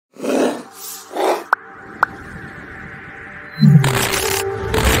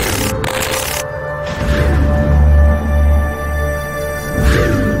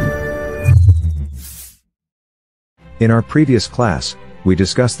In our previous class, we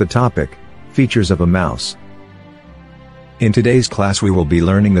discussed the topic, features of a mouse. In today's class we will be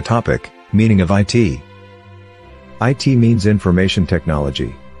learning the topic, meaning of IT. IT means information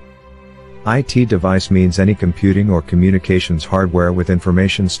technology. IT device means any computing or communications hardware with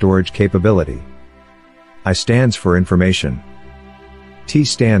information storage capability. I stands for information. T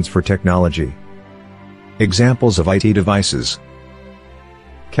stands for technology. Examples of IT devices.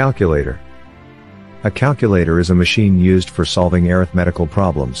 Calculator. A calculator is a machine used for solving arithmetical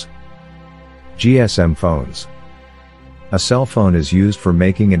problems. GSM phones. A cell phone is used for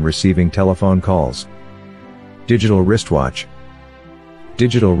making and receiving telephone calls. Digital wristwatch.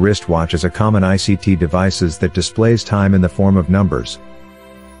 Digital wristwatch is a common ICT device that displays time in the form of numbers.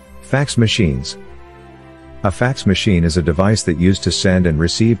 Fax machines. A fax machine is a device that used to send and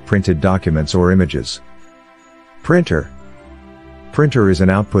receive printed documents or images. Printer. Printer is an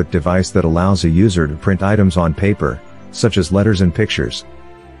output device that allows a user to print items on paper, such as letters and pictures,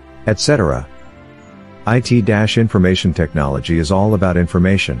 etc. IT-information technology is all about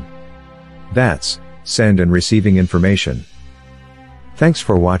information. That's, send and receiving information. Thanks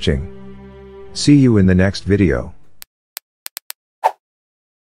for watching. See you in the next video.